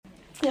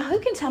Now, who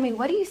can tell me,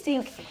 what do you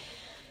think,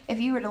 if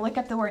you were to look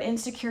up the word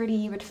insecurity,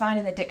 you would find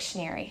in the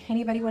dictionary?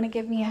 Anybody want to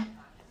give me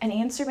an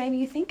answer, maybe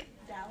you think?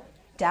 Doubt.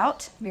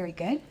 Doubt. Very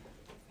good.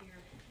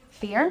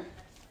 Fear.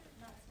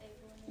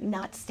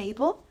 Not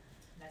stable.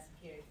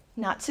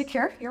 Not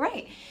secure. You're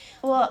right.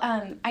 Well,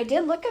 I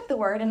did look up the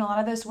word, and a lot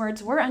of those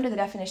words were under the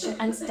definition: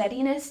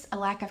 unsteadiness, a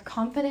lack of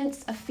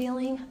confidence, a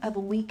feeling of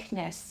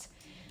weakness.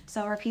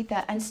 So I'll repeat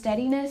that: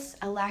 unsteadiness,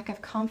 a lack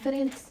of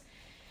confidence,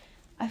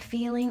 a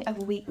feeling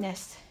of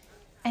weakness.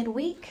 And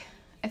weak,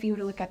 if you were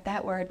to look up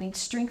that word, means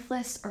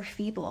strengthless or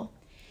feeble.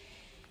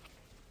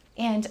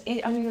 And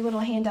on your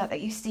little handout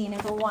that you see,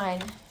 number 1,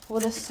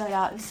 we'll just start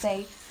out and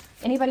say,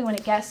 anybody want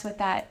to guess what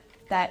that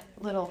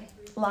little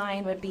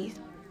line would be?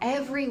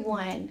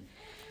 Everyone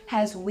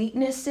has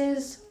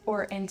weaknesses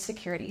or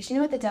insecurities. You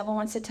know what the devil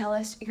wants to tell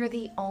us? You're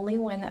the only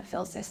one that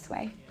feels this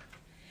way.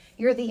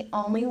 You're the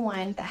only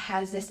one that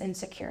has this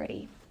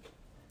insecurity.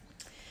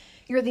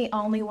 You're the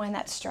only one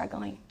that's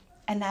struggling.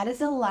 And that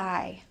is a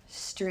lie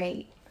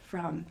straight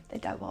from the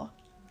devil.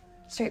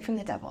 Straight from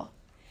the devil.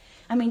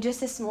 I mean, just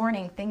this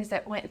morning, things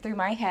that went through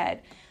my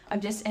head of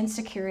just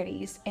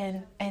insecurities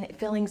and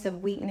feelings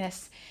of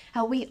weakness,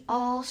 how we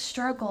all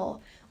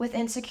struggle with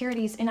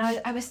insecurities. And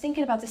I was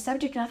thinking about the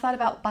subject, and I thought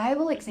about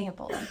Bible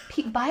examples,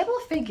 Bible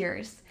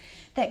figures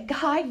that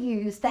God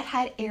used that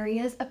had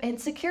areas of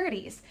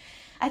insecurities.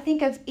 I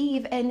think of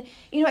Eve, and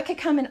it could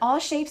come in all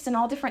shapes and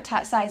all different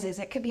sizes.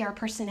 It could be our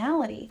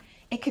personality.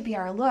 It could be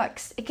our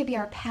looks. It could be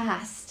our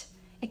past.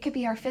 It could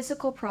be our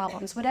physical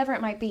problems, whatever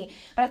it might be.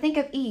 But I think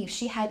of Eve.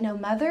 She had no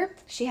mother.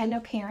 She had no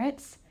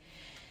parents.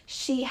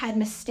 She had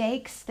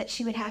mistakes that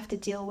she would have to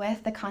deal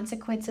with, the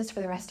consequences for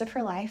the rest of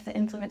her life that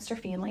influenced her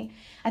family.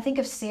 I think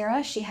of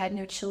Sarah. She had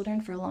no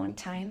children for a long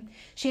time.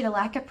 She had a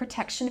lack of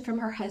protection from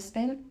her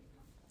husband.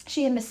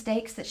 She had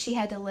mistakes that she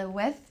had to live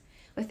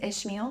with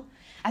Ishmael.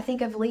 I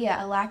think of Leah,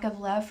 a lack of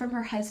love from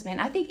her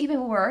husband. I think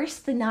even worse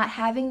than not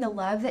having the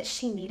love that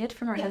she needed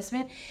from her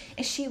husband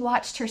is she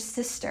watched her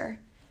sister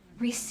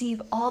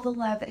receive all the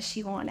love that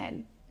she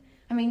wanted.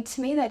 I mean,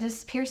 to me, that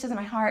just pierces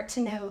my heart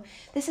to know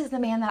this is the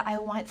man that I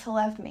want to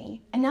love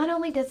me. And not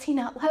only does he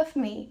not love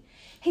me,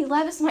 he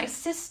loves my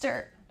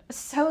sister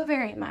so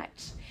very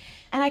much.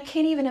 And I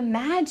can't even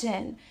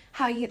imagine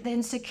the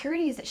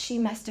insecurities that she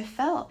must have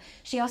felt.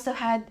 She also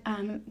had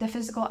the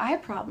physical eye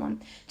problem.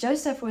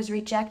 Joseph was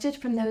rejected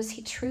from those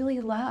he truly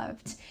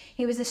loved.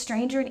 He was a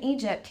stranger in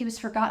Egypt. He was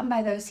forgotten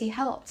by those he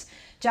helped.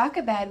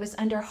 Jochebed was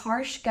under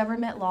harsh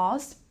government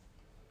laws.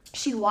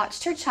 She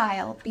watched her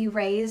child be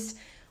raised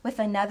with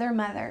another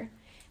mother,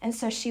 and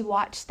so she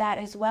watched that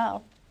as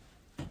well.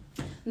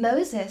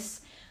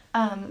 Moses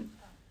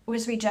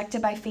was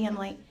rejected by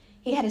family.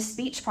 He had a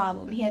speech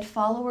problem. He had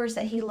followers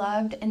that he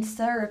loved and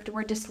served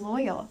were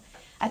disloyal.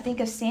 I think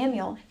of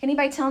Samuel. Can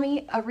anybody tell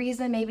me a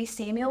reason maybe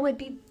Samuel would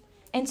be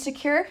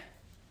insecure?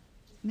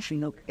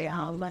 He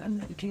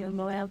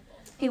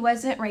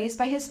wasn't raised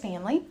by his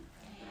family.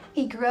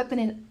 He grew up in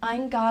an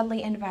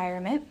ungodly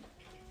environment.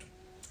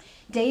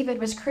 David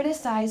was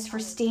criticized for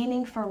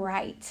standing for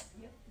right.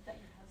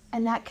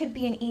 And that could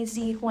be an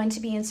easy one to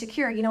be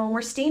insecure. When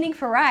we're standing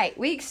for right,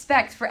 we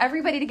expect for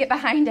everybody to get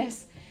behind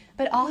us.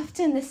 But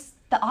often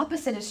the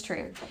opposite is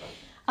true.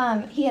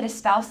 He had a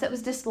spouse that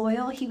was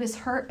disloyal. He was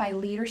hurt by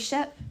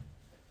leadership.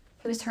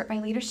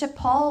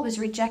 Paul was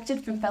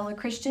rejected from fellow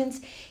Christians.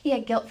 He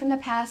had guilt from the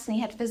past, and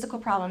he had physical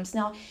problems.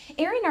 Now,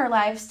 in our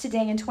lives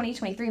today in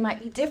 2023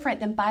 might be different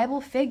than Bible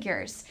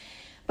figures.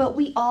 But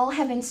we all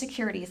have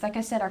insecurities. Like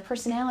I said, our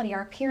personality,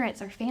 our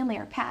appearance, our family,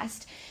 our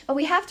past. But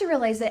we have to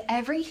realize that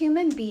every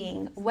human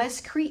being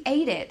was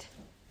created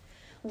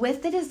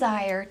with the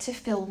desire to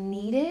feel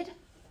needed,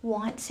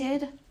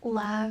 wanted,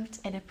 loved,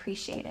 and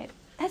appreciated.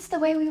 That's the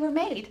way we were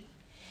made.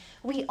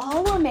 We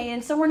all were made,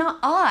 and so we're not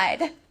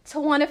odd to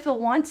want to feel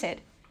wanted,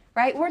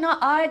 right? We're not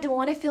odd to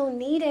want to feel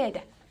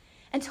needed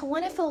and to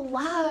want to feel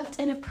loved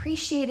and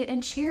appreciated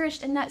and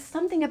cherished, and that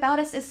something about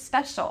us is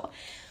special.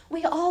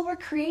 We all were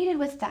created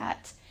with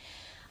that.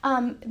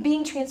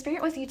 Being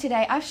transparent with you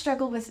today, I've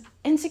struggled with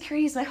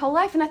insecurities my whole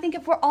life, and I think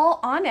if we're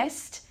all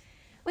honest,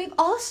 we've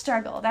all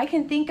struggled. I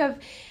can think of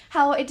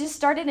how it just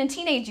started in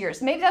teenage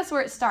years. Maybe that's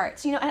where it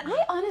starts. And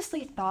I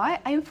honestly thought,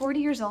 I am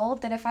 40 years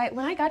old, that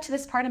when I got to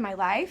this part of my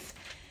life,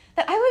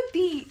 that I would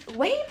be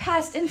way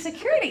past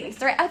insecurities,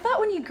 right? I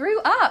thought when you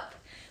grew up,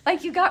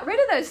 like you got rid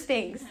of those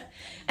things.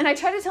 And I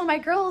try to tell my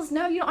girls,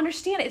 no, you don't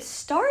understand. It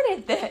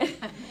started then.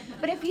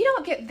 But if you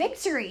don't get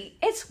victory,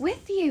 it's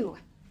with you.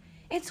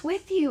 It's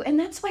with you. And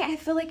that's why I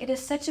feel like it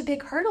is such a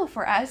big hurdle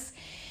for us.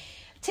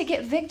 To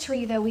get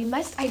victory, though, we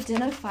must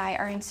identify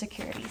our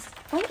insecurities.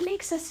 What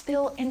makes us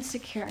feel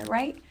insecure,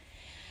 right?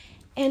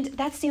 And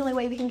that's the only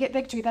way we can get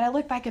victory. But I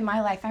look back in my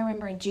life, I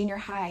remember in junior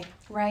high,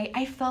 right?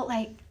 I felt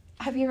like,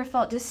 have you ever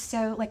felt just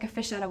so like a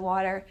fish out of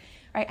water,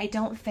 right? I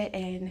don't fit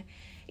in.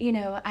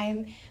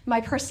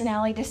 My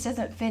personality just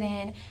doesn't fit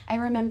in. I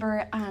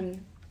remember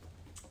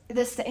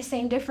the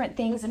same different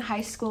things in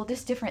high school,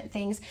 just different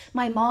things.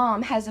 My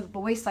mom has a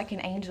voice like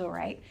an angel,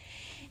 right?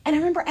 And I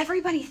remember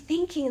everybody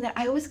thinking that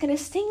I was going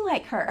to sing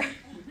like her.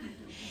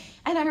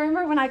 And I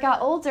remember when I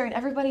got older and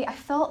I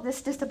felt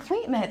this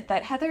disappointment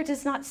that Heather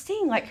does not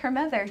sing like her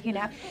mother, And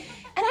I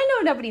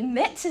know nobody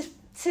meant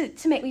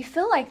to make me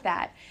feel like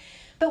that.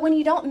 But when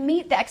you don't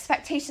meet the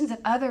expectations of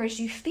others,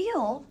 you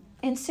feel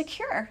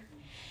insecure.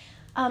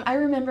 I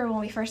remember when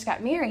we first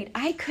got married,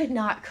 I could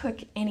not cook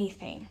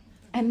anything.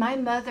 And my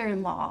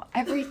mother-in-law,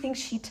 everything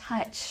she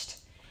touched,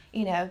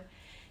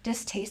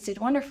 just tasted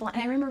wonderful.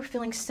 And I remember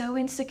feeling so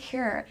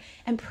insecure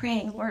and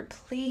praying, Lord,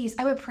 please.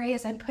 I would pray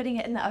as I'm putting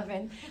it in the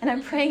oven. And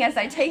I'm praying as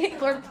I take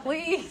it, Lord,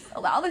 please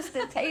allow this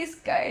to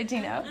taste good,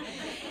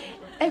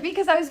 And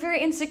because I was very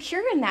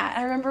insecure in that.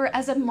 I remember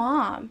as a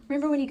mom,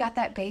 when you got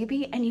that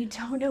baby and you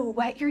don't know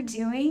what you're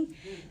doing?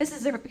 This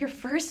is your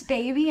first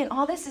baby and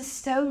all this is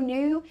so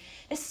new.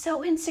 It's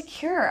so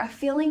insecure, a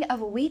feeling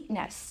of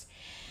weakness.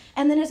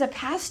 And then as a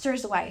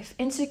pastor's wife,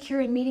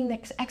 insecure in meeting the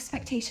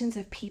expectations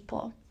of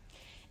people.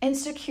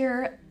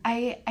 Insecure,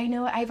 I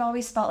know I've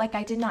always felt like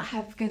I did not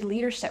have good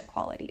leadership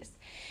qualities.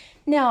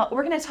 Now,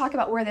 we're going to talk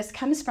about where this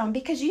comes from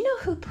because you know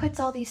who puts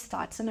all these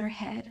thoughts in our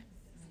head?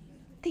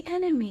 The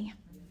enemy.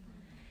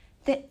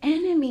 The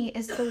enemy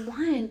is the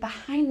one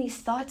behind these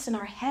thoughts in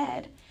our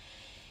head.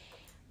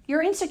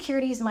 Your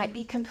insecurities might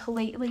be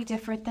completely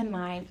different than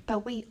mine,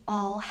 but we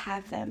all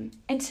have them.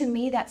 And to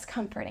me, that's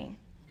comforting.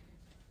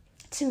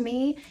 To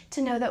me,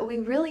 to know that we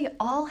really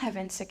all have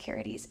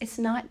insecurities. It's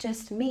not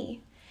just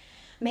me.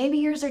 Maybe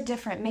yours are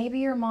different. Maybe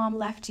your mom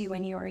left you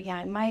when you were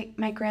young.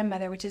 My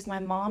grandmother, which is my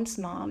mom's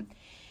mom,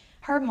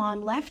 her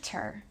mom left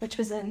her, which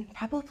was in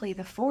probably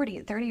the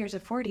 30 years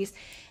of 40s,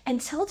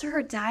 until to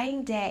her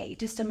dying day,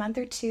 just a month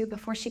or two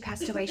before she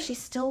passed away, she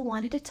still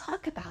wanted to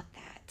talk about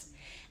that.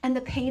 And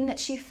the pain that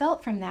she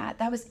felt from that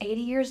was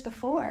 80 years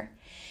before.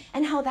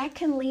 And how that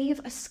can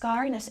leave a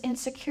scar and an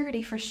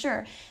insecurity for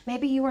sure.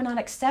 Maybe you were not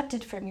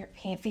accepted from your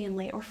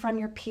family or from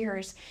your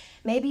peers.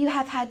 Maybe you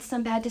have had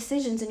some bad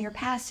decisions in your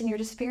past and you're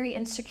just very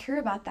insecure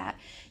about that.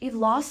 You've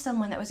lost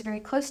someone that was very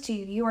close to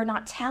you. You are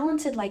not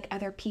talented like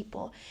other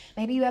people.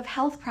 Maybe you have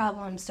health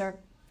problems or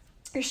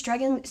you're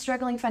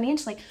struggling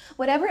financially.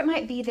 Whatever it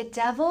might be, the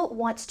devil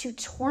wants to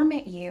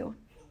torment you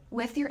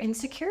with your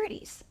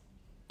insecurities.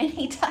 And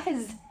he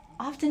does,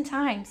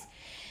 oftentimes.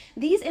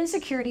 These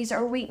insecurities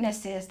are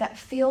weaknesses that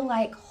feel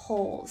like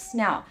holes.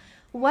 Now,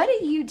 what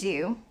do you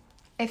do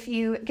if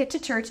you get to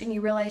church and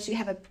you realize you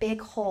have a big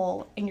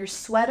hole in your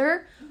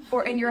sweater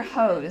or in your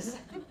hose?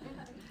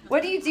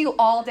 What do you do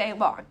all day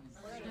long?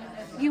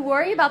 You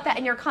worry about that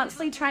and you're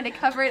constantly trying to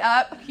cover it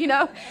up,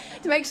 to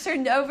make sure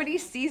nobody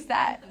sees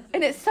that.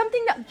 And it's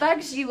something that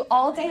bugs you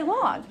all day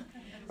long,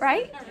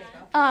 right?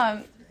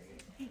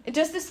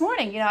 Just this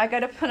morning, I go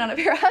to put on a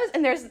pair of hose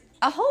and there's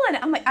a hole in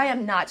it. I'm like, I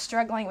am not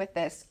struggling with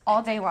this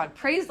all day long.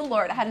 Praise the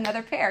Lord. I had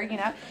another pair,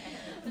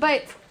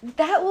 But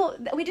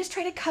we just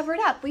try to cover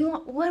it up. We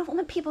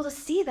want people to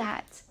see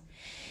that.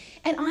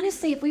 And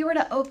honestly, if we were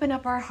to open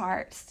up our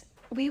hearts,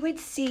 we would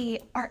see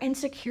our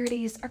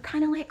insecurities are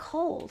kind of like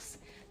holes.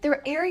 There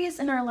are areas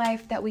in our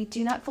life that we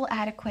do not feel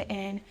adequate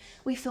in.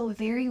 We feel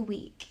very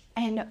weak,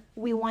 and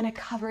we want to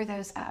cover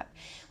those up.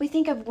 We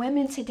think of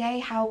women today,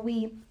 how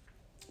we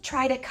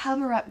try to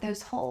cover up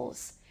those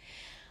holes.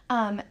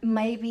 And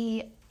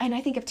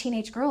I think of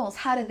teenage girls,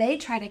 how do they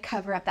try to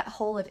cover up that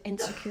hole of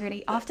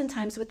insecurity?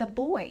 Oftentimes with a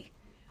boy,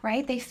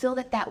 right? They feel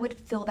that would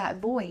fill that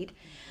void.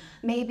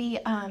 Maybe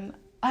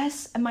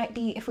us might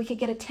be, if we could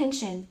get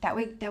attention, that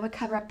would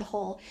cover up the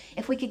hole.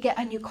 If we could get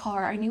a new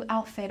car, a new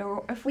outfit,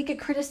 or if we could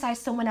criticize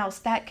someone else,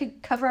 that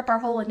could cover up our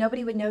hole and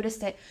nobody would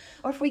notice it.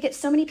 Or if we get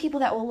so many people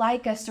that will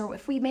like us, or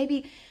if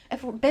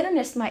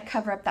bitterness might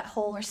cover up that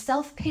hole, or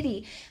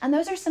self-pity. And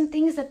those are some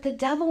things that the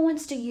devil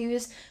wants to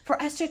use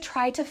for us to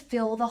try to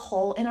fill the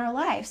hole in our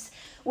lives.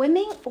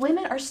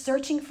 Women are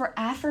searching for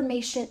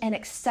affirmation and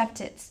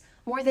acceptance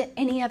more than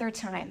any other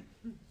time.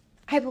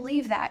 I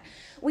believe that.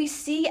 We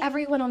see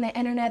everyone on the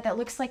internet that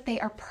looks like they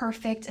are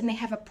perfect and they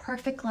have a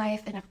perfect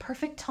life and a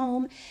perfect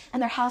home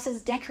and their house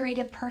is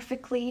decorated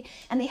perfectly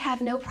and they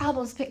have no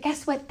problems. But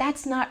guess what?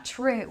 That's not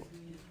true.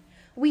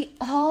 We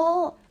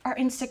all are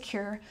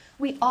insecure.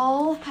 We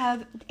all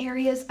have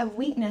areas of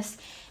weakness,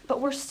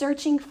 but we're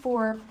searching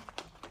for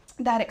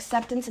that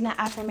acceptance and that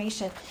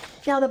affirmation.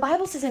 Now, the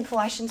Bible says in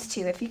Colossians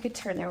 2, if you could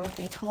turn there with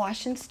me,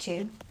 Colossians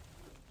 2.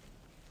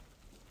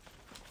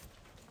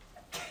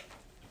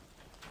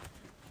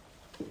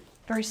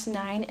 Verse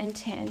 9 and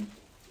 10.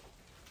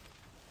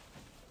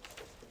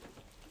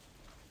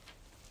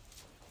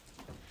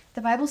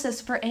 The Bible says,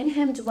 "For in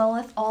him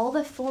dwelleth all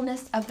the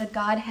fullness of the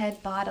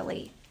Godhead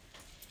bodily.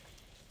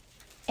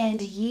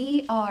 And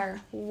ye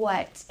are"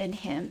 what in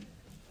him?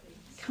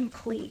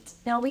 Complete.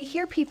 Now we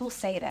hear people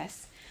say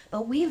this,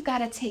 but we've got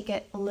to take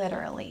it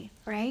literally,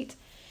 right?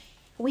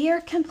 We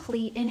are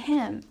complete in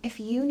him. If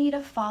you need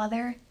a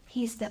father,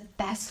 he's the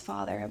best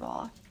father of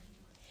all.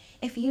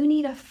 If you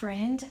need a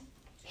friend,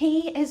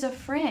 he is a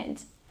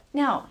friend.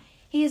 Now,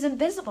 he is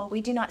invisible.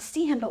 We do not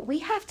see him, but we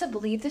have to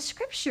believe the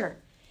scripture.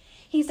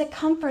 He's a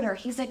comforter.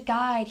 He's a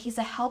guide. He's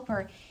a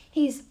helper.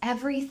 He's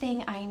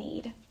everything I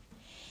need.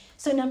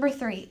 So number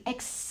 3,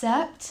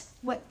 accept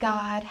what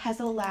God has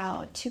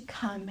allowed to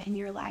come in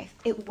your life.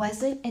 It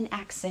wasn't an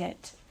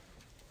accident.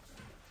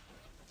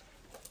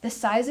 The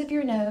size of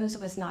your nose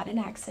was not an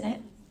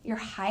accident. Your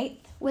height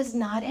was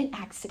not an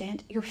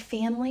accident. Your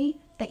family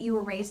that you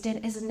were raised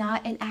in is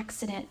not an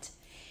accident.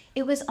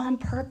 It was on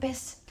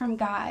purpose from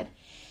God.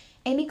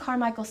 Amy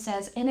Carmichael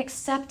says, "In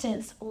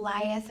acceptance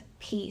lieth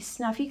peace."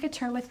 Now, if you could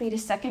turn with me to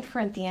 2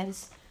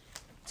 Corinthians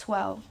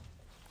 12.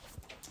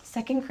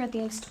 2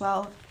 Corinthians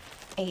 12,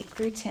 8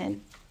 through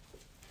 10.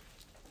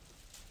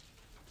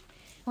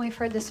 We've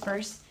heard this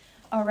verse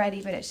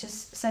already, but it's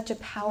just such a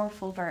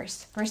powerful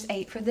verse. Verse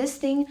 8, "For this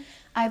thing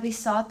I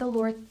besought the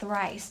Lord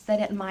thrice, that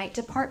it might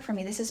depart from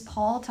me." This is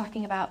Paul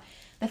talking about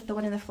the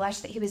thorn in the flesh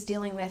that he was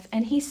dealing with.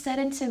 "And he said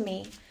unto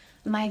me,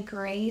 My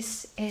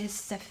grace is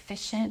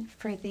sufficient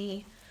for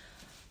thee."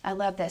 I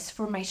love this.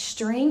 "For my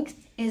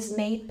strength is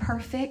made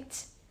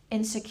perfect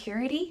in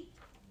security."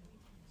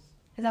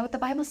 Is that what the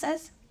Bible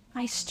says?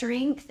 My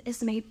strength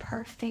is made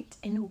perfect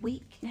in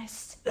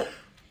weakness.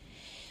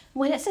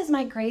 When it says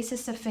my grace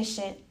is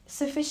sufficient,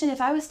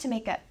 if I was to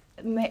make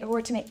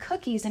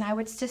cookies and I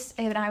was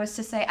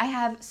to say I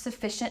have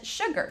sufficient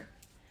sugar,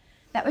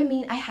 that would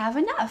mean I have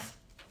enough.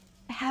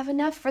 I have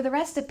enough for the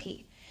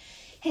recipe.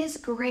 His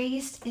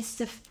grace is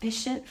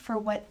sufficient for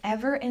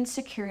whatever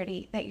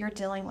insecurity that you're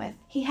dealing with.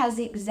 He has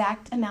the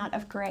exact amount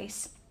of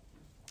grace.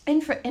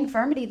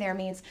 Infirmity there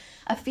means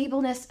a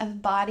feebleness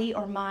of body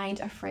or mind,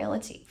 a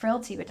frailty,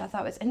 which I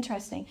thought was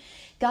interesting.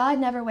 God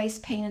never wastes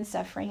pain and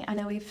suffering. I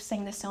know we've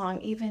sang the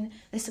song even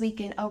this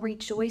weekend, "Oh,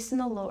 rejoice in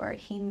the Lord.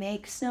 He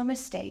makes no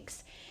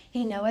mistakes.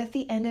 He knoweth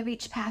the end of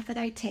each path that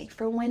I take.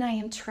 For when I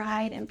am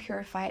tried and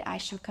purified, I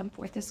shall come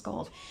forth as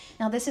gold."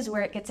 Now, this is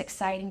where it gets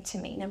exciting to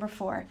me. Number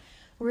 4,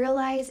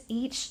 realize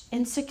each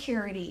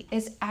insecurity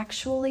is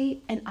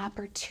actually an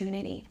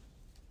opportunity.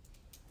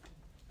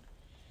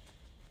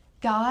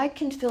 God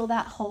can fill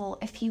that hole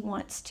if he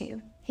wants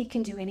to. He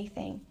can do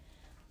anything.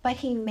 But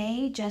he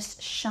may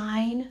just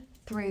shine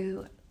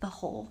through the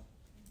hole.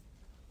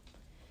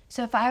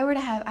 So if I were to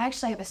I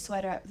actually have a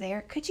sweater up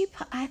there. Could you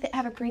I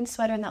have a green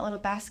sweater in that little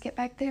basket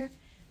back there.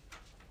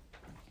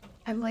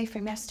 I'm away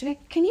from yesterday.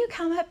 Can you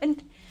come up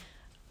and...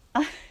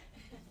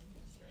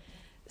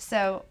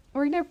 So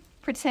we're going to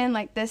pretend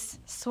like this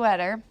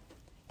sweater.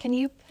 Can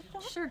you put it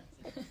on? Sure.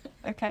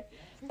 Okay.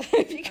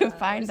 If you can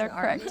find the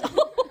correct.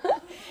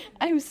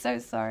 I'm so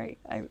sorry.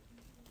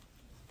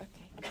 Okay.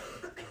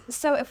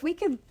 So if we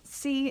could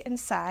see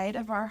inside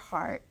of our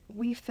heart,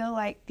 we feel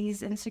like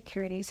these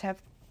insecurities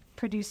have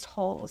produced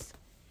holes,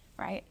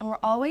 right? And we're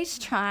always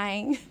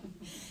trying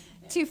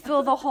to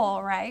fill the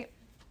hole, right?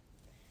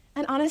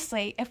 And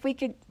honestly, if we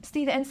could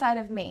see the inside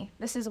of me,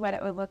 this is what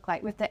it would look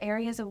like with the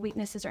areas of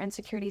weaknesses or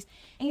insecurities.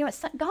 And you know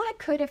what? God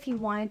could, if he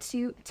wanted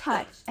to,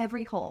 touch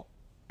every hole,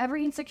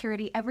 every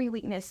insecurity, every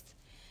weakness.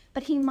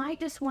 But he might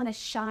just want to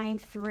shine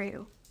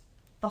through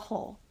the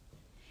hole.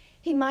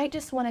 He might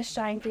just want to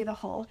shine through the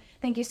hole.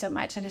 Thank you so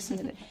much. I just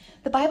needed it.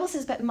 The Bible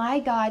says, "But my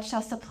God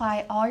shall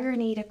supply all your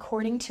need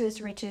according to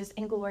his riches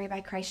in glory by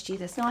Christ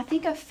Jesus." Now I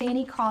think of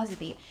Fanny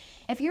Crosby.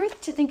 If you were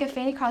to think of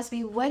Fanny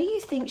Crosby, what do you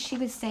think she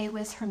would say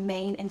was her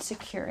main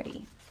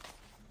insecurity?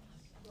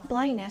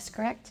 Blindness,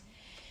 correct?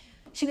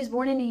 She was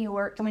born in New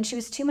York, and when she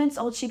was 2 months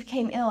old, she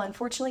became ill.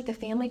 Unfortunately, the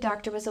family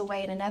doctor was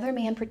away, and another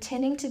man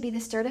pretending to be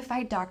the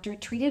certified doctor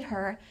treated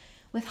her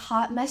with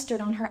hot mustard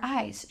on her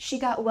eyes. She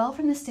got well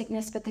from the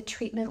sickness, but the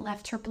treatment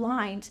left her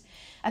blind.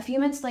 A few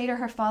months later,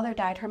 her father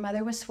died. Her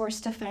mother was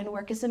forced to find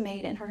work as a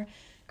maid, and her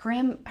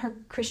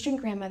Christian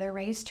grandmother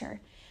raised her.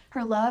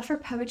 Her love for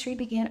poetry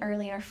began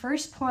early, and her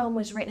first poem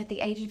was written at the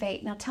age of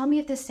 8. Now tell me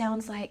if this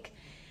sounds like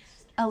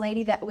a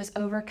lady that was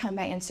overcome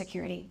by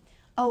insecurity.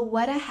 "Oh,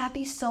 what a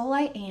happy soul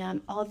I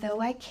am,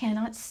 although I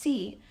cannot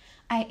see.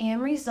 I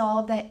am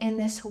resolved that in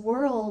this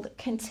world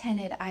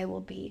contented I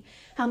will be.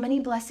 How many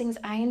blessings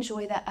I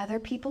enjoy that other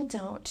people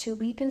don't. To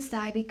weep and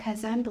sigh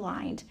because I'm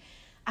blind.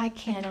 I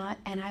cannot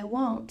and I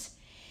won't."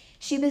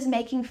 She was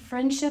making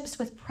friendships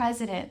with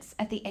presidents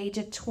at the age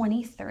of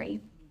 23.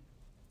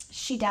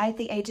 She died at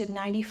the age of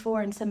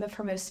 94, and some of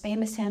her most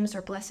famous hymns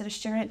are "Blessed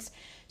Assurance,"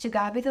 "To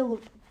God be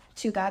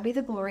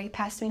the glory,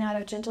 pass me not,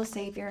 O gentle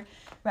Savior,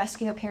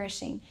 rescue the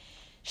perishing."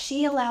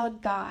 She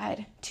allowed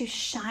God to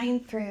shine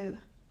through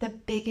the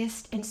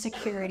biggest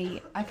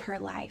insecurity of her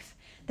life,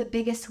 the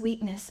biggest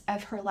weakness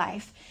of her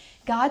life.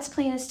 God's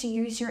plan is to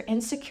use your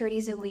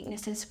insecurities and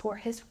weaknesses for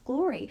his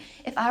glory.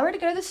 If I were to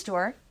go to the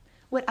store,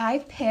 would I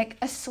pick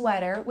a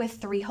sweater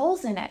with 3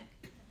 holes in it?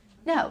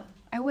 No,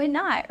 I would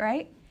not,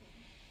 right?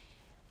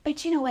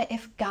 But you know what?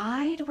 If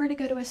God were to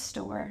go to a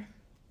store,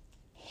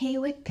 he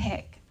would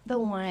pick the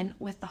one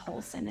with the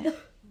holes in it.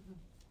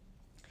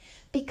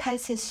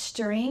 Because his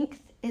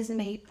strength is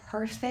made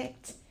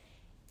perfect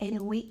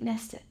in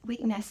weakness.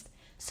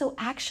 So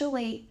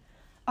actually,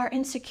 our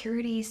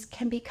insecurities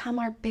can become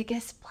our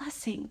biggest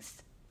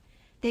blessings.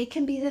 They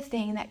can be the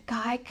thing that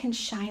God can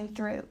shine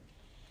through.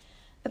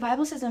 The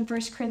Bible says in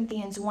 1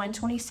 Corinthians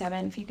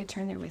 1:27, if you could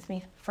turn there with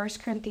me, 1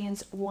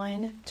 Corinthians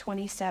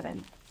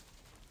 1:27.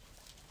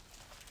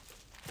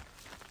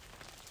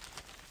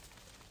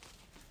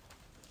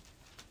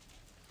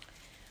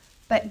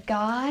 But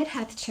God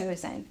hath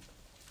chosen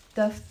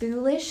the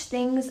foolish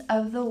things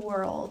of the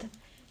world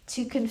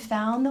to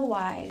confound the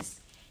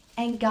wise,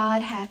 and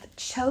God hath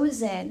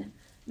chosen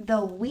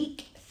the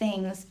weak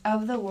things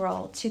of the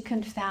world to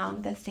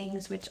confound the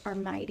things which are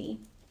mighty.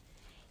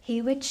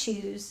 He would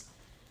choose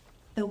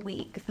the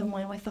weak, the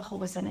one with the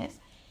holes in it.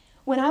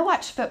 When I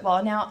watch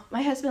football, now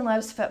my husband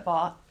loves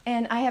football,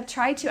 and I have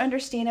tried to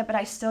understand it, but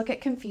I still get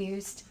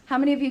confused. How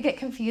many of you get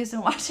confused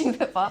in watching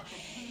football?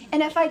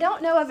 And if I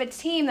don't know of a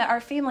team that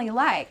our family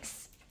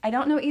likes, I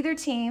don't know either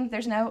team,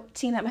 there's no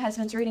team that my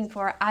husband's rooting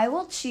for, I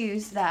will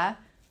choose the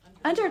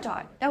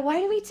underdog. Now, why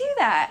do we do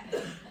that?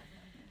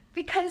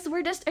 Because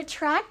we're just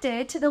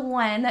attracted to the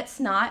one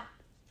that's not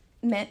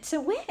meant to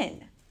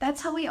win.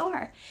 That's how we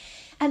are.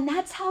 And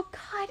that's how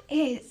God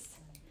is.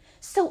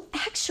 So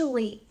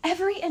actually,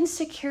 every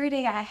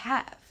insecurity I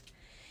have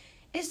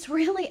is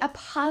really a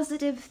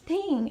positive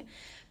thing,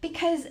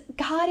 because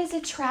God is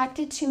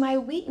attracted to my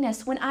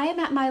weakness. When I am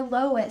at my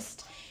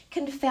lowest,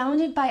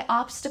 confounded by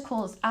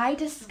obstacles, I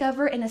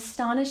discover an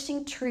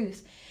astonishing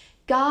truth.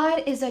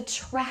 God is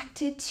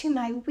attracted to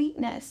my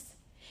weakness.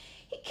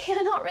 He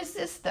cannot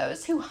resist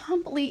those who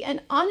humbly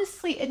and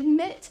honestly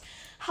admit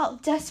how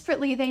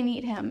desperately they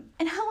need him,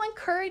 and how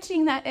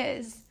encouraging that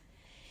is.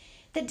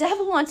 The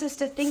devil wants us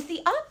to think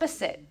the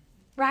opposite,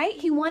 right?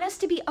 He wants us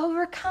to be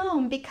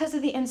overcome because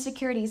of the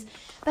insecurities.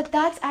 But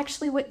that's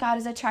actually what God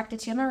is attracted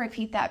to. I'm going to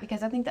repeat that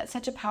because I think that's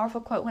such a powerful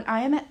quote. When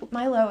I am at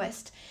my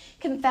lowest,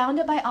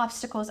 confounded by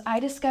obstacles, I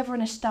discover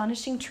an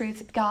astonishing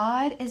truth.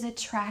 God is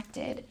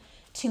attracted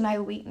to my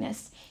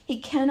weakness.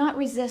 He cannot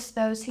resist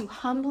those who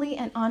humbly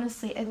and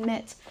honestly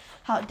admit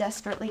how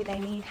desperately they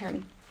need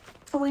him.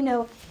 We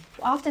know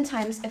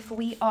oftentimes if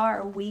we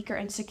are weak or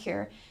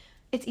insecure,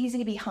 it's easy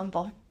to be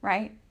humble,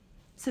 right?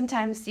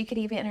 Sometimes you could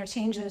even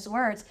interchange those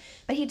words,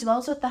 but he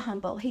dwells with the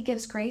humble. He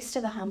gives grace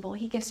to the humble.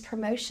 He gives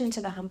promotion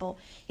to the humble.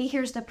 He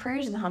hears the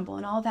prayers of the humble,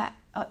 and all that.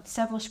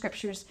 Several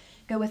scriptures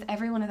go with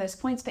every one of those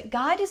points. But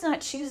God does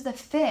not choose the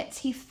fits.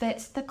 He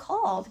fits the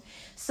called.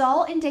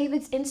 Saul and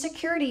David's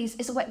insecurities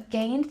is what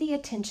gained the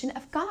attention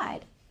of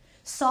God.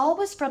 Saul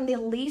was from the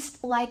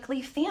least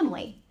likely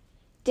family.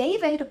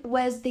 David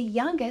was the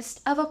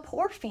youngest of a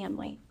poor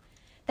family.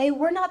 They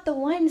were not the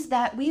ones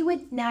that we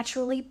would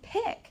naturally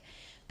pick.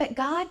 But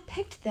God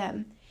picked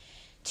them.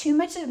 Too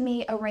much of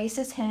me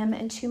erases him,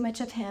 and too much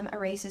of him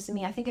erases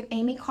me. I think of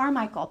Amy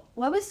Carmichael.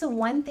 What was the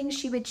one thing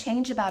she would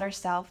change about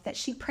herself that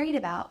she prayed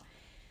about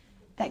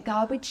that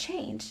God would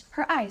change?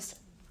 Her eyes.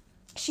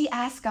 She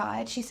asked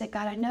God, she said,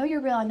 God, I know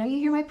you're real. I know you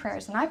hear my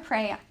prayers. When I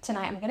pray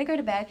tonight, I'm going to go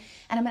to bed,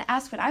 and I'm going to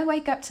ask when I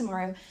wake up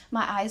tomorrow,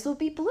 my eyes will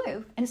be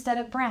blue instead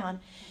of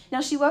brown.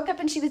 Now, she woke up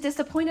and she was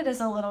disappointed as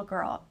a little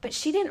girl, but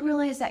she didn't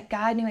realize that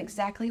God knew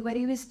exactly what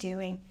he was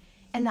doing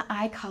and the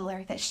eye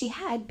color that she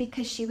had,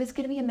 because she was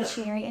going to be a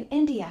missionary in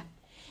India.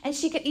 And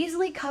she could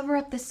easily cover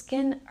up the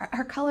skin,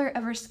 her color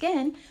of her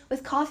skin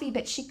with coffee,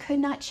 but she could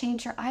not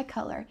change her eye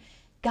color.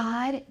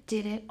 God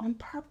did it on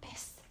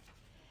purpose.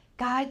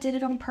 God did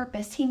it on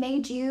purpose. He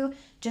made you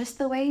just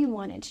the way he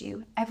wanted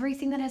you.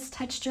 Everything that has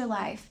touched your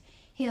life,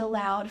 he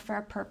allowed for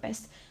a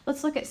purpose.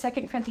 Let's look at 2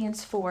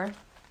 Corinthians 4,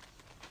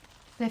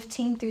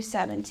 15 through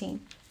 17.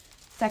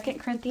 2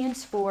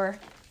 Corinthians 4,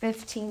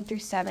 15 through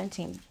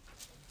 17.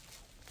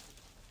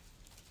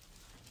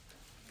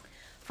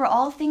 For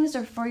all things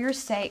are for your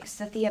sakes,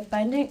 that the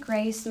abundant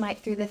grace might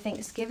through the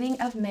thanksgiving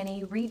of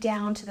many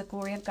redound to the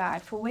glory of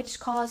God, for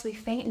which cause we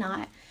faint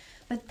not,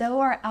 but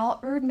though our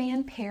outward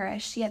man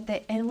perish, yet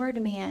the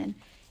inward man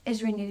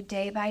is renewed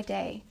day by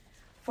day.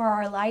 For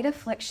our light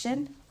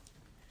affliction,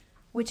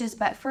 which is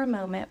but for a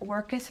moment,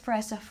 worketh for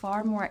us a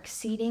far more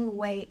exceeding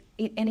weight,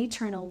 an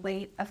eternal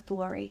weight of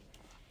glory.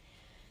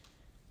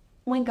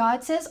 When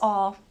God says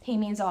all, he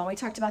means all. We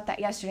talked about that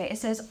yesterday. It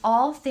says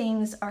all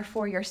things are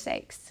for your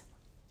sakes.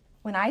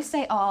 When I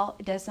say all,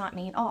 it does not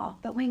mean all.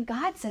 But when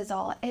God says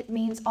all, it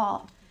means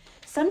all.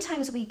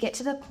 Sometimes we get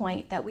to the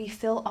point that we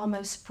feel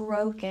almost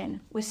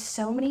broken with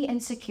so many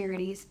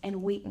insecurities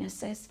and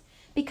weaknesses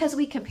because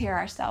we compare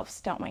ourselves,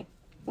 don't we?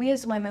 We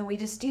as women, we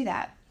just do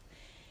that.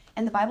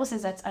 And the Bible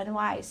says that's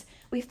unwise.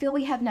 We feel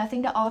we have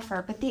nothing to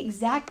offer, but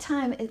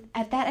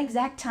at that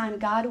exact time,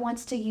 God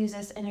wants to use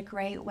us in a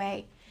great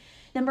way.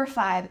 Number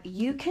 5,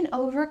 you can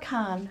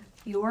overcome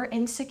your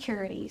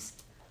insecurities,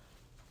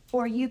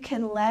 or you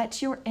can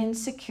let your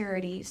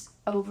insecurities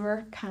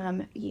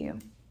overcome you.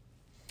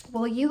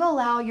 Will you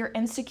allow your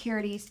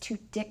insecurities to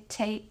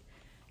dictate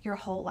your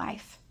whole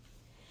life?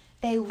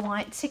 They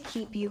want to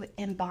keep you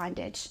in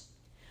bondage.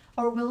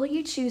 Or will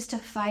you choose to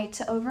fight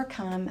to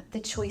overcome? The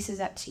choice is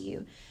up to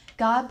you.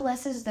 God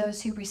blesses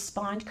those who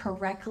respond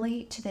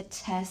correctly to the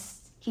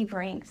tests he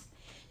brings.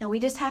 Now we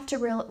just have to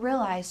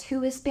realize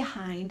who is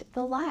behind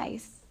the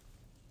lies.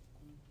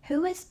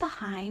 Who is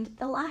behind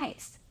the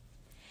lies?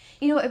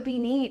 You know, it would be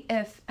neat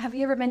if, have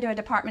you ever been to a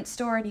department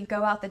store and you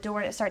go out the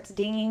door and it starts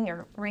dinging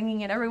or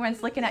ringing and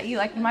everyone's looking at you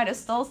like you might have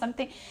stole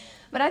something?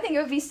 But I think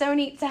it would be so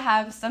neat to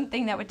have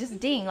something that would just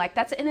ding, like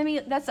that's an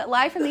enemy, that's a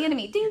lie from the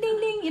enemy, ding, ding,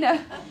 ding, you know.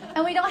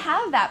 And we don't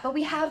have that, but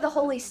we have the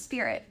Holy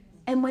Spirit.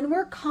 And when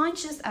we're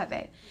conscious of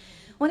it,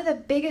 One of the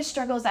biggest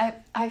struggles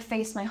I've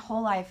faced my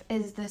whole life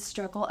is the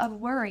struggle of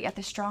worry, at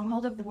the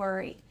stronghold of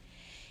worry.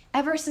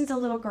 Ever since a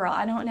little girl,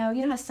 I don't know,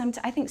 how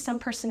I think some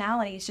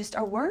personalities just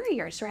are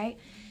worriers, right?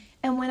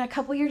 And when a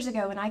couple years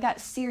ago, when I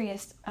got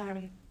serious,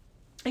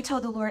 I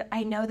told the Lord,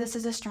 I know this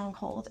is a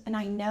stronghold, and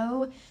I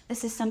know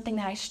this is something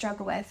that I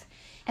struggle with.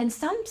 And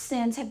some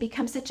sins have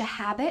become such a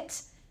habit,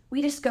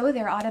 we just go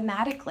there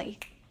automatically,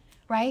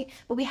 right?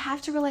 But we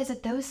have to realize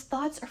that those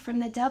thoughts are from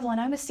the devil. And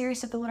I was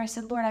serious with the Lord. I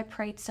said, Lord, I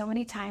prayed so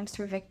many times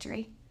for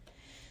victory,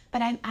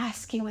 but I'm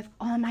asking with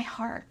all my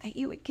heart that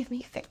you would give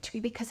me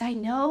victory, because I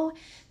know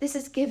this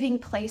is giving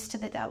place to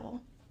the devil.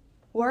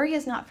 Worry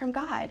is not from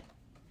God.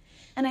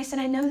 And I said,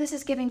 I know this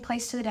is giving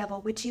place to the devil.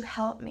 Would you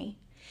help me?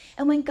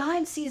 And when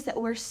God sees that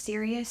we're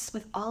serious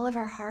with all of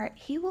our heart,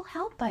 he will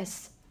help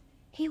us.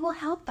 He will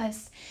help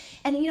us.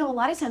 And a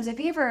lot of times,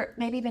 have you ever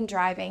maybe been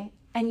driving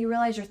and you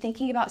realize you're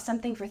thinking about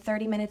something for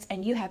 30 minutes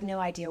and you have no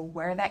idea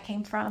where that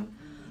came from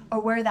or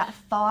where that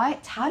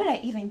thought, how did I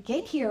even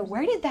get here?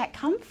 Where did that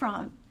come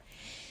from?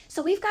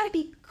 So we've got to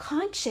be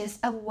conscious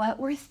of what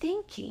we're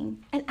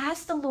thinking and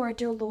ask the Lord,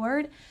 dear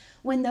Lord,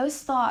 when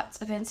those thoughts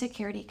of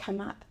insecurity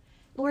come up,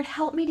 Lord,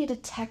 help me to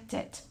detect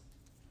it.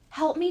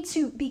 Help me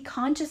to be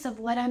conscious of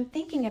what I'm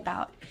thinking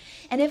about.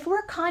 And if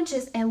we're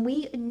conscious and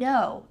we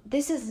know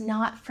this is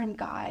not from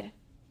God,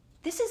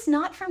 this is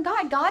not from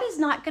God. God is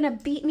not going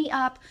to beat me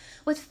up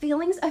with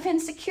feelings of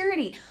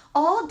insecurity.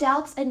 All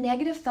doubts and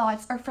negative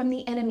thoughts are from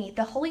the enemy.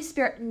 The Holy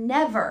Spirit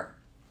never,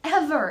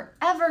 ever,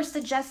 ever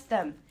suggests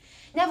them.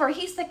 Never.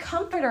 He's the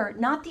comforter,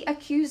 not the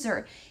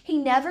accuser. He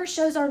never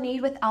shows our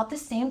need without the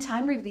same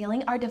time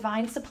revealing our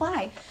divine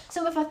supply.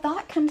 So if a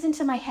thought comes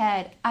into my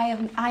head, I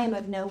am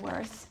of no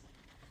worth.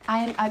 I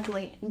am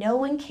ugly. No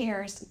one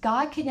cares.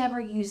 God can never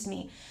use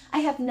me. I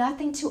have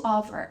nothing to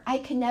offer. I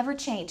can never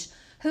change.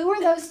 Who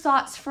are those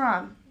thoughts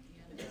from?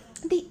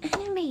 The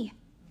enemy.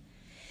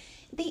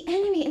 The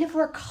enemy. And if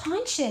we're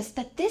conscious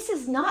that this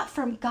is not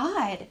from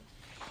God,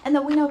 and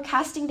that we know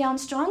casting down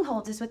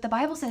strongholds is what the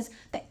Bible says,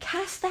 that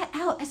cast that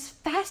out as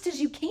fast as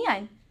you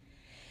can.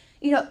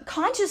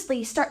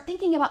 Consciously start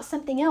thinking about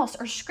something else,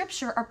 or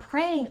scripture, or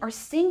praying, or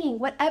singing,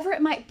 whatever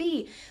it might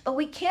be. But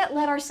we can't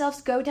let ourselves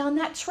go down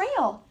that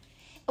trail.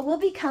 We'll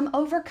become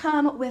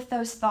overcome with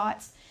those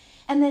thoughts.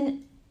 And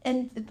then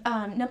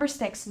number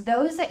 6,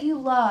 those that you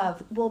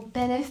love will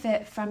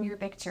benefit from your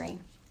victory.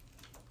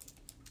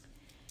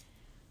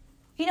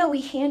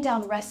 We hand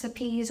down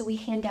recipes, we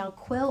hand down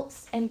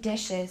quilts and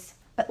dishes,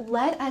 but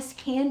let us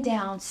hand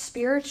down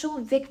spiritual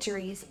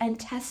victories and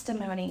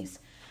testimonies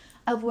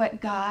of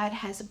what God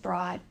has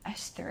brought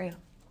us through.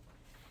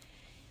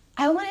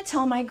 I want to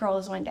tell my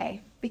girls one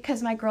day,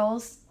 because my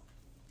girls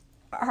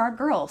are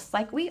girls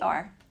like we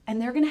are,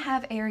 and they're going to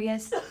have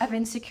areas of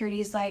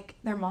insecurities like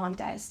their mom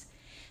does.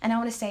 And I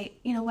want to say,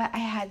 you know what? I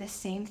had the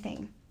same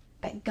thing,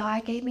 but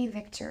God gave me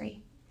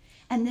victory.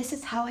 And this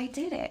is how I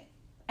did it.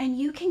 And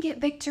you can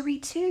get victory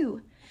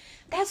too.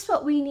 That's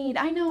what we need.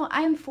 I know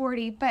I'm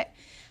 40, but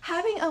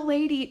having a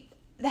lady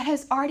that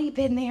has already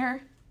been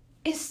there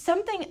is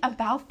something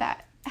about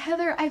that.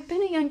 Heather, I've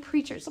been a young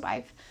preacher's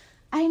wife.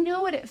 I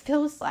know what it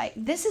feels like.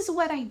 This is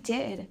what I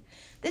did.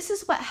 This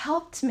is what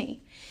helped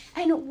me.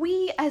 And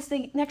we, as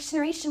the next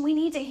generation, we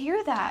need to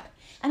hear that.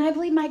 And I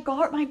believe my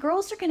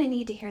girls are going to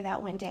need to hear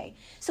that one day.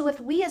 So if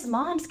we as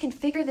moms can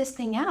figure this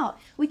thing out,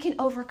 we can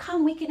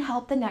overcome. We can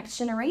help the next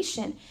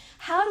generation.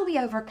 How do we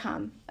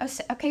overcome?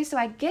 Okay, so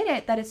I get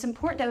it that it's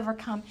important to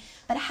overcome,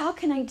 but how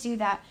can I do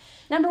that?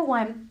 Number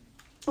 1,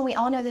 we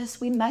all know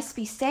this, we must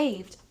be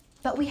saved,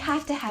 but we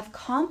have to have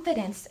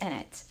confidence in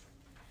it.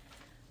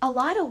 A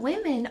lot of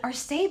women are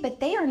saved, but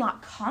they are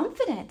not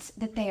confident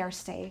that they are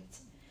saved.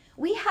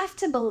 We have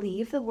to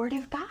believe the word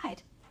of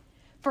God.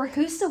 For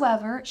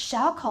whosoever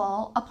shall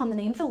call upon the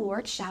name of the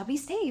Lord shall be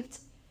saved.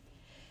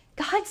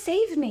 God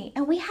saved me,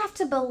 and we have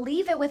to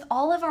believe it with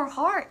all of our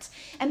heart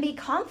and be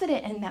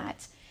confident in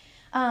that.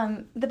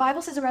 The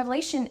Bible says in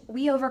Revelation,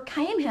 we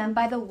overcame him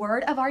by the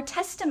word of our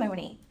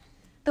testimony.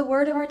 The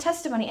word of our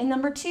testimony. And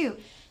number 2,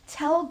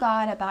 tell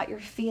God about your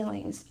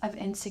feelings of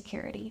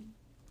insecurity.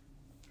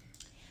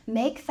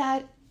 Make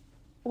that,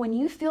 when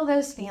you feel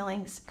those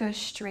feelings, go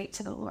straight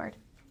to the Lord.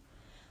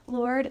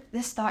 Lord,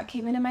 this thought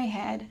came into my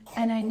head,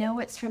 and I know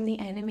it's from the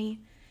enemy.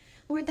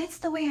 Lord, that's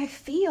the way I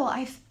feel.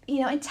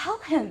 And tell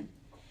him,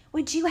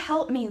 would you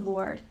help me,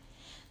 Lord?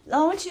 I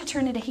want you to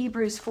turn into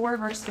Hebrews 4,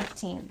 verse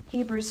 15.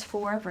 Hebrews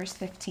 4, verse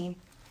 15.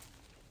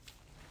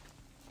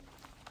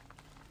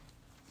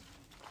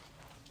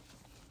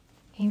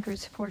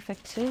 Hebrews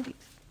 4:15.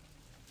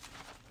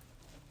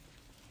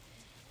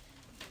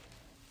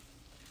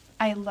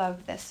 I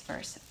love this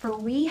verse. For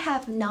we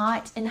have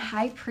not an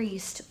high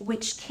priest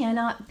which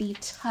cannot be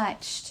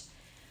touched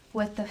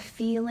with the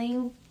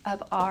feeling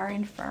of our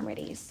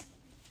infirmities.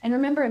 And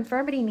remember,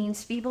 infirmity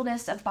means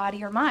feebleness of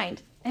body or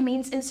mind. It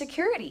means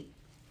insecurity.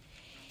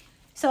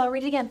 So I'll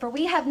read it again. For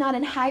we have not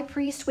an high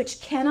priest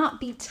which cannot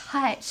be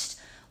touched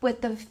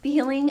with the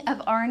feeling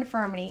of our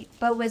infirmity,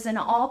 but was in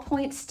all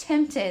points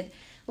tempted,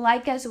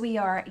 like as we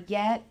are,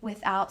 yet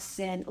without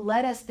sin.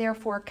 Let us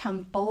therefore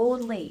come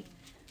boldly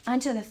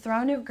unto the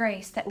throne of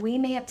grace that we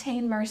may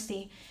obtain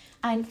mercy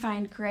and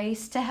find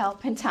grace to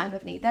help in time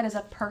of need. That is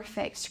a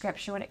perfect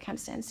scripture when it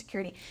comes to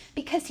insecurity,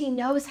 because he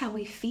knows how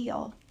we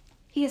feel.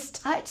 He is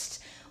touched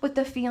with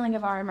the feeling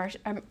of our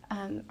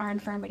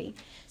infirmity.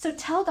 So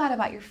tell God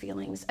about your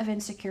feelings of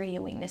insecurity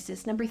and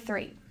weaknesses. Number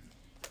 3,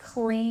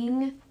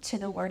 cling to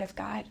the word of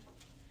God.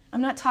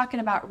 I'm not talking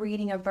about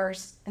reading a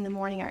verse in the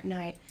morning or at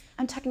night.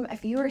 I'm talking about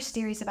if you are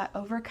serious about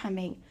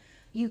overcoming,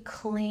 you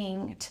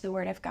cling to the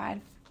word of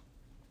God.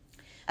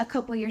 A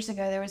couple years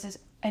ago, there was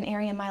an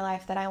area in my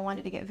life that I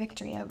wanted to get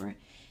victory over.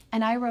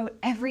 And I wrote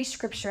every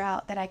scripture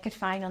out that I could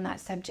find on that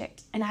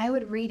subject. And I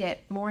would read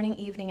it morning,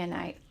 evening, and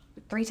night,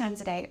 3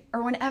 times a day.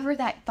 Or whenever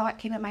that thought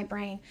came in my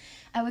brain,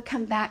 I would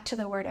come back to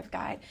the word of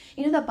God.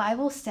 You know, the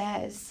Bible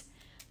says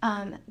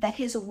that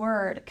his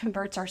word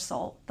converts our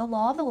soul. The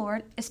law of the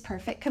Lord is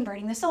perfect,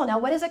 converting the soul. Now,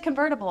 what is a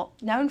convertible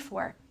known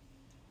for?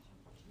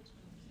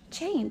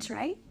 Change,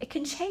 right? It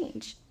can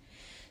change.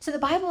 So the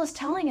Bible is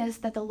telling us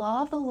that the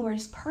law of the Lord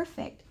is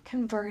perfect,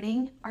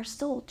 converting our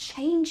soul,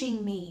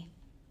 changing me.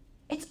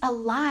 It's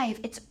alive.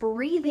 It's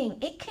breathing.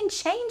 It can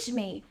change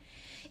me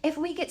if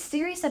we get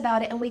serious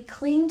about it and we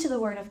cling to the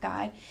word of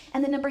God.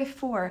 And then number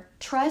 4,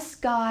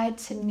 trust God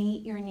to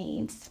meet your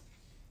needs.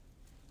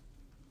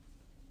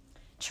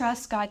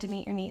 Trust God to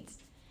meet your needs.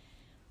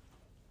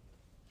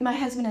 My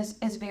husband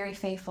is very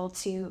faithful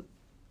to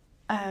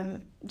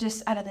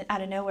just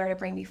out of nowhere to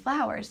bring me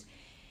flowers.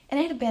 And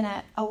it had been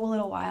a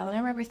little while, and I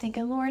remember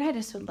thinking, Lord, I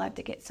just would love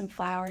to get some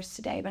flowers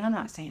today, but I'm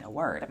not saying a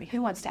word. I mean,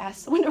 who wants to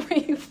ask someone to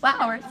bring you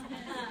flowers?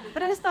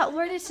 But I just thought,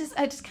 Lord, I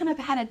just kind of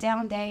had a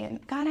down day,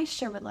 and God, I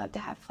sure would love to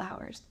have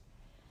flowers.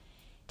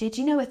 Did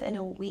you know within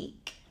a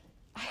week,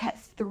 I got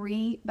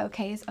 3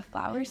 bouquets of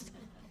flowers?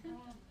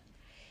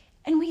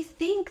 And we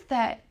think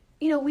that,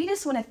 we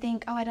just want to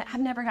think, oh, I've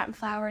never gotten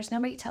flowers.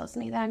 Nobody tells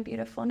me that I'm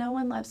beautiful. No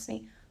one loves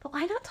me. But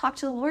why not talk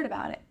to the Lord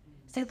about it?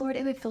 Say, Lord,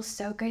 it would feel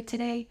so good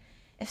today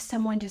if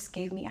someone just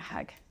gave me a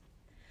hug.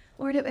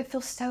 Lord, it would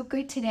feel so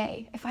good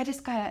today if I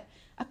just got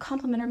a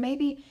compliment, or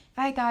maybe if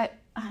I got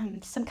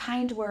some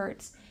kind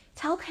words.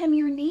 Tell him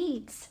your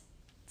needs.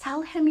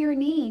 Tell him your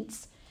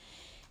needs.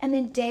 And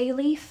then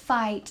daily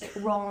fight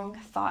wrong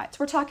thoughts.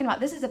 We're talking about,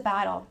 this is a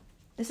battle.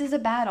 This is a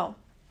battle.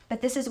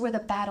 But this is where the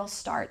battle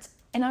starts.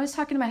 And I was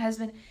talking to my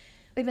husband.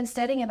 We've been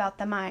studying about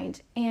the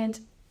mind. And,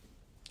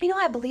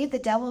 I believe the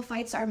devil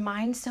fights our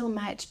mind so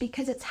much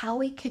because it's how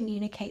we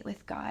communicate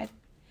with God.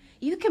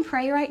 You can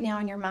pray right now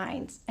in your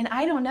mind, and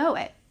I don't know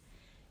it.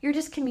 You're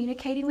just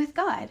communicating with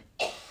God.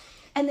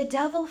 And the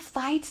devil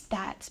fights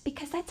that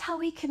because that's how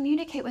we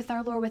communicate with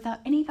our Lord without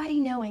anybody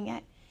knowing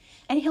it.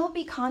 And he'll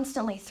be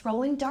constantly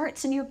throwing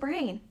darts in your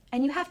brain.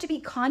 And you have to be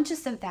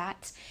conscious of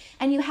that.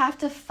 And you have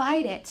to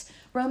fight it.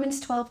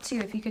 Romans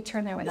 12:2, if you could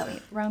turn there with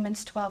me.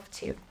 Romans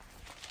 12:2.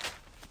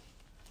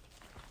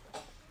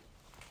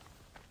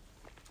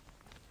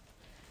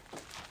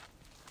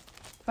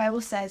 The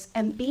Bible says,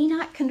 and be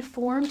not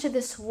conformed to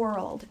this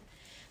world,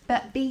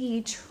 but be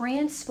ye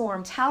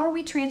transformed. How are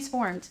we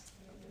transformed?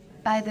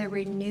 By the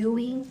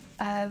renewing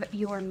of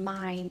your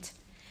mind,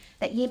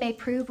 that ye may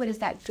prove what is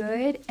that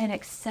good and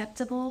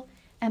acceptable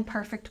and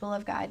perfect will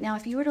of God. Now,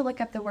 if you were to look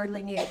up the word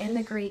renew in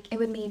the Greek, it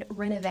would mean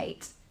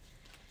renovate.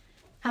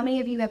 How many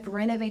of you have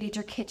renovated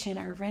your kitchen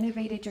or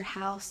renovated your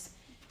house?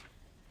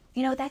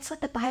 That's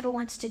what the Bible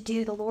wants to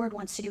do. The Lord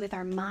wants to do with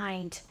our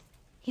mind.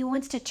 He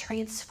wants to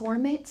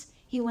transform it.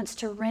 He wants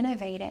to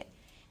renovate it.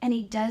 And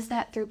he does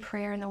that through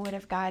prayer and the word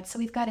of God. So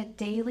we've got to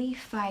daily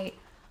fight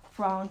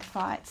wrong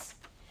thoughts.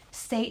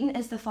 Satan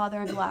is the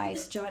father of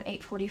lies, John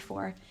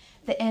 8:44.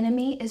 The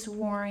enemy is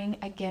warring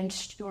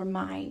against your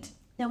mind.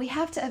 Now we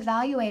have to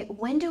evaluate,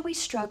 when do we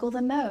struggle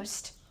the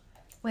most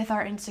with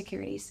our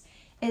insecurities?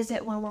 Is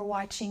it when we're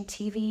watching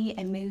TV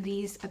and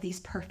movies of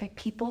these perfect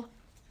people?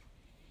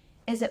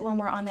 Is it when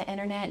we're on the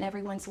internet and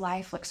everyone's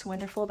life looks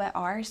wonderful but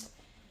ours?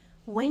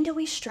 When do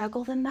we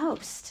struggle the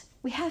most?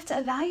 We have to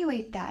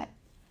evaluate that.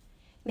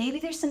 Maybe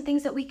there's some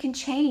things that we can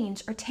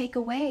change or take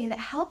away that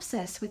helps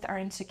us with our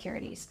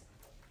insecurities.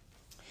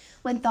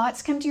 When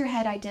thoughts come to your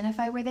head,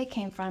 identify where they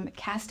came from,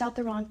 cast out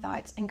the wrong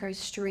thoughts, and go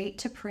straight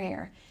to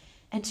prayer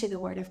and to the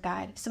word of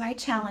God. So I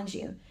challenge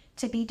you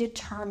to be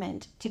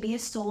determined, to be a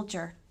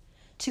soldier,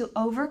 to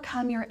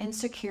overcome your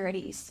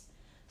insecurities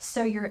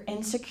so your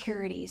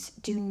insecurities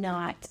do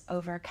not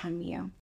overcome you.